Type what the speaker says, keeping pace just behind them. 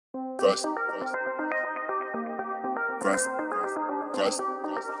Crust, crust, crust,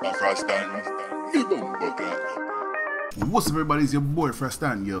 Frastan. What's up, everybody? It's your boy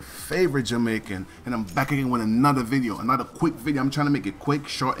Frastan, your favorite Jamaican, and I'm back again with another video, another quick video. I'm trying to make it quick,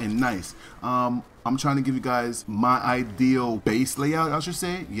 short, and nice. I'm trying to give you guys my ideal base layout, I should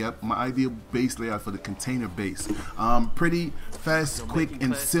say. Yep, my ideal base layout for the container base. Pretty fast, quick,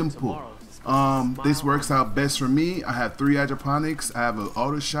 and simple. This works out best for me. I have 3 hydroponics, I have an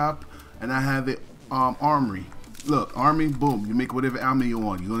auto shop, and I have an armory. Look, army, boom, you make whatever ammo you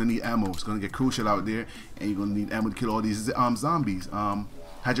want. You're gonna need ammo. It's gonna get crucial out there, and you're gonna need ammo to kill all these zombies.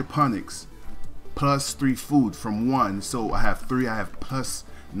 Hydroponics, plus 3 food from 1. So I have 3. I have plus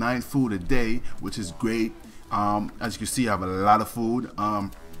 9 food a day, which is great. As you can see, I have a lot of food.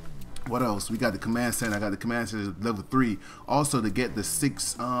 What else? We got the command center. I got the command center level 3. Also, to get the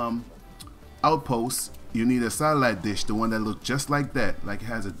 6 outposts, you need a satellite dish, the one that looks just like that, like it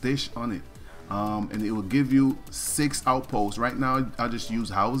has a dish on it. And it will give you 6 outposts. Right now, I just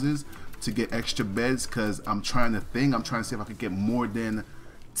use houses to get extra beds because I'm trying to see if I could get more than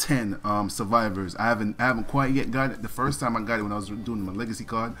 10 survivors. I haven't quite yet got it. The first time I got it when I was doing my legacy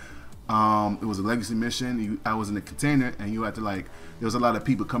card, it was a legacy mission. I was in a container, and you had to there was a lot of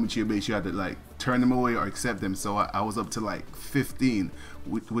people coming to your base. You had to turn them away or accept them. So I was up to 15,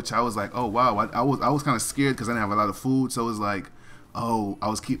 which I was like, oh wow. I was kind of scared because I didn't have a lot of food. So it was like, oh,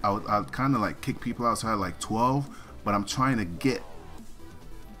 I kind of kick people out, so I had 12, but I'm trying to get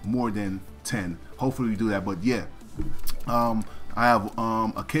more than 10. Hopefully we do that. But yeah, I have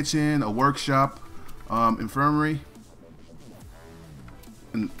a kitchen, a workshop, infirmary,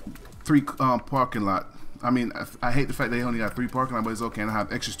 and 3 parking lot. I mean, I hate the fact they only got 3 parking lot, but it's okay. And I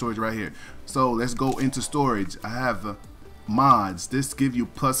have extra storage right here. So let's go into storage. I have mods. This gives you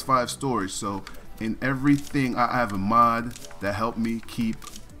plus 5 storage. So in everything, I have a mod that helped me keep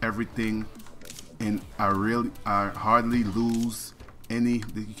everything, and I hardly lose any.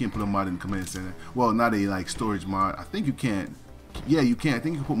 You can't put a mod in the command center. Well, not a storage mod. I think you can. Yeah, you can. I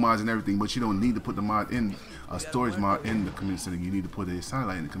think you can put mods in everything, but you don't need to put the mod in a storage mod in the command center. You need to put a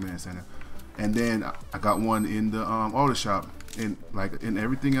satellite in the command center. And then I got one in the auto shop, and in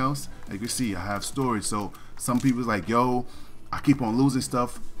everything else, like you can see, I have storage. So some people's like, yo, I keep on losing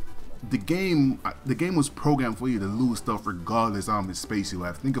stuff. The game was programmed for you to lose stuff regardless of how much space you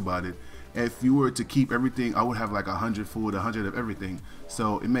have. Think about it. If you were to keep everything, I would have 100 food, 100 of everything.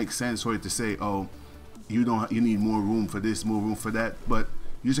 So it makes sense for it to say, oh, you need more room for this, more room for that. But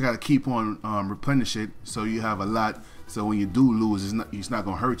you just gotta keep on replenish it, so you have a lot. So when you do lose, it's not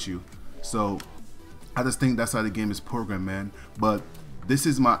gonna hurt you. So I just think that's how the game is programmed, man. But this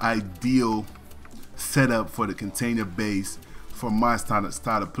is my ideal setup for the container base. For my style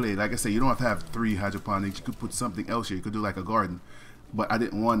of play. Like I said, you don't have to have 3 hydroponics. You could put something else here. You could do a garden. But I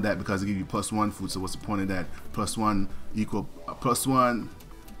didn't want that because it gives you plus 1 food. So what's the point of that? Plus 1 equal plus 1.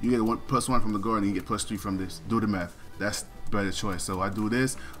 You get +1 from the garden. You get plus 3 from this. Do the math. That's the better choice. So I do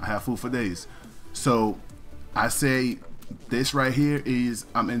this. I have food for days. So I say this right here is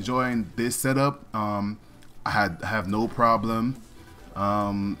I'm enjoying this setup. I have no problem.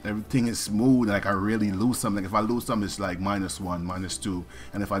 Everything is smooth. I really lose something. If I lose something, it's -1, -2,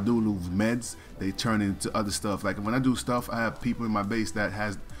 and if I do lose meds, they turn into other stuff. When I do stuff, I have people in my base that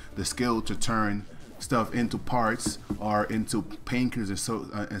has the skill to turn stuff into parts or into painkillers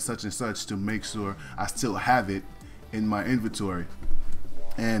and such to make sure I still have it in my inventory.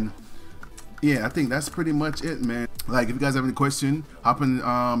 And yeah, I think that's pretty much it, man. If you guys have any question, hop in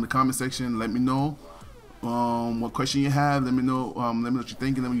the comment section, let me know what question you have. Let me know what you're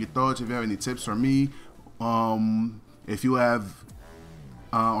thinking. Let me know your thoughts. If you have any tips for me, if you have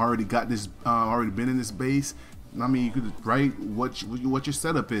already got this, already been in this base, I mean, you could write what your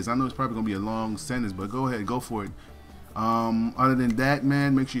setup is. I know it's probably gonna be a long sentence, but go ahead, go for it. Other than that,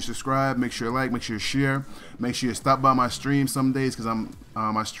 man, make sure you subscribe, make sure you like, make sure you share, make sure you stop by my stream some days, because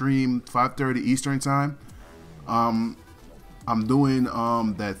I stream 5:30 Eastern time. I'm doing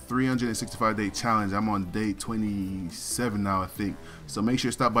that 365-day challenge. I'm on day 27 now, I think. So make sure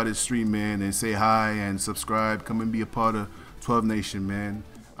you stop by the stream, man, and say hi and subscribe. Come and be a part of 12 Nation, man.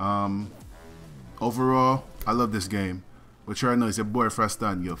 Overall, I love this game. But you already know it's your boy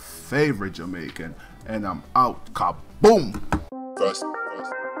Frastan, your favorite Jamaican, and I'm out. Kaboom! Crust,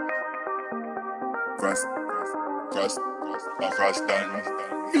 Frastan. Frastan,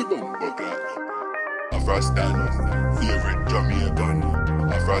 favorite Jamaican.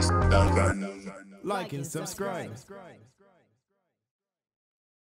 Frastan. Like and subscribe.